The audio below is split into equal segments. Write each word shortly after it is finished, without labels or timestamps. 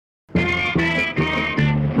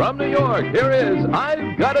From New York, here is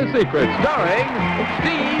I've Got a Secret, starring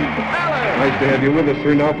Steve Allen. Nice to have you with us,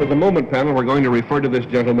 sir. Now, for the moment, panel, we're going to refer to this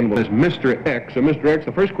gentleman as Mr. X. So, Mr. X,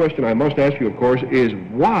 the first question I must ask you, of course, is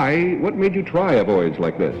why? What made you try a voyage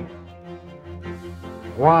like this?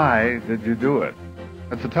 Why did you do it?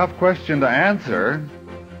 It's a tough question to answer,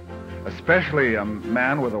 especially a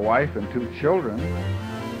man with a wife and 2 children.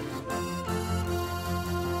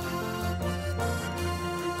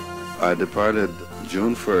 I departed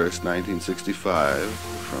June 1st, 1965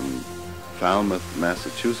 from Falmouth,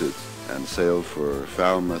 Massachusetts, and sailed for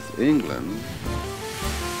Falmouth, England.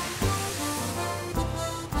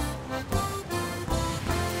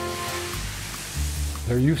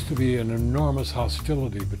 There used to be an enormous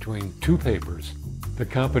hostility between 2 papers. The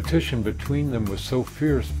competition between them was so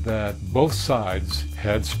fierce that both sides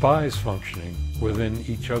had spies functioning within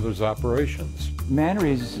each other's operations.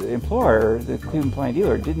 MANRY's employer, the Cleveland Plain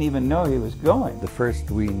Dealer, didn't even know he was going. The first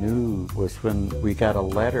we knew was when we got a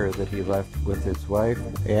letter that he left with his wife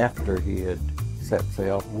after he had set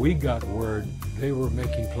sail. We got word they were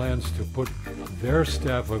making plans to put their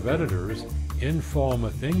staff of editors in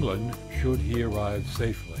Falmouth, England, should he arrive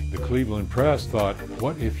safely. The Cleveland Press thought,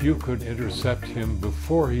 what if you could intercept him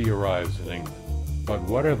before he arrives in England? But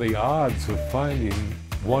what are the odds of finding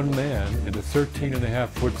one man in a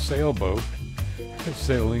 13.5-foot sailboat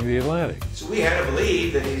sailing the Atlantic? So we had to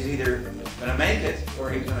believe that he's either going to make it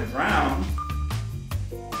or he's going to drown.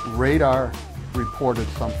 Radar reported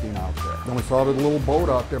something out there. Then we saw the little boat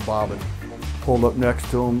out there bobbing. Pulled up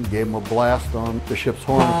next to him, gave him a blast on the ship's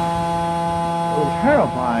horn. It was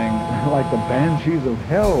terrifying, like the banshees of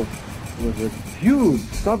hell. It was a huge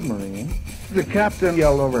submarine. The captain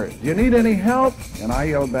yelled over, "Do you need any help?" And I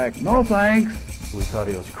yelled back, "No thanks." We thought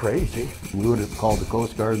he was crazy. We would have called the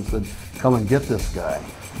Coast Guard and said, "Come and get this guy."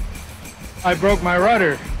 I broke my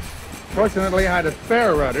rudder. Fortunately, I had a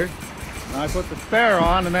spare rudder. And I put the spare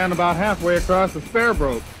on, and then about halfway across, the spare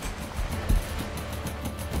broke.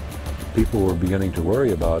 People were beginning to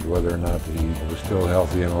worry about whether or not he was still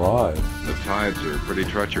healthy and alive. The tides are pretty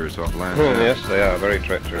treacherous off land. Yes, they are. Very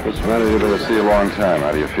treacherous. Miss Manny, you've been at sea a long time.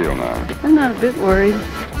 How do you feel now? I'm not a bit worried.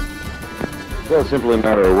 Well, it's simply a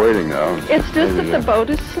matter of waiting now. It's just that the boat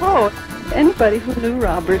is slow. Anybody who knew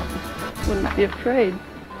Robert wouldn't be afraid.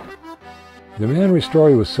 The MANRY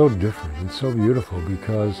story was so different and so beautiful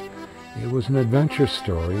because it was an adventure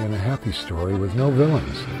story and a happy story with no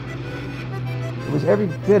villains. It was every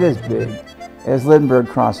bit as big as Lindbergh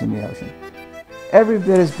crossing the ocean. Every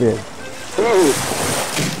bit as big.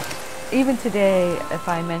 Even today, if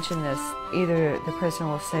I mention this, either the person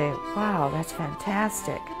will say, "Wow, that's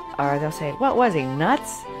fantastic," or they'll say, "What was he,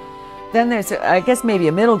 nuts?" Then there's, I guess, maybe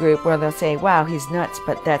a middle group where they'll say, "Wow, he's nuts,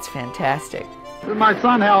 but that's fantastic." This is my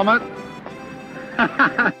sun helmet.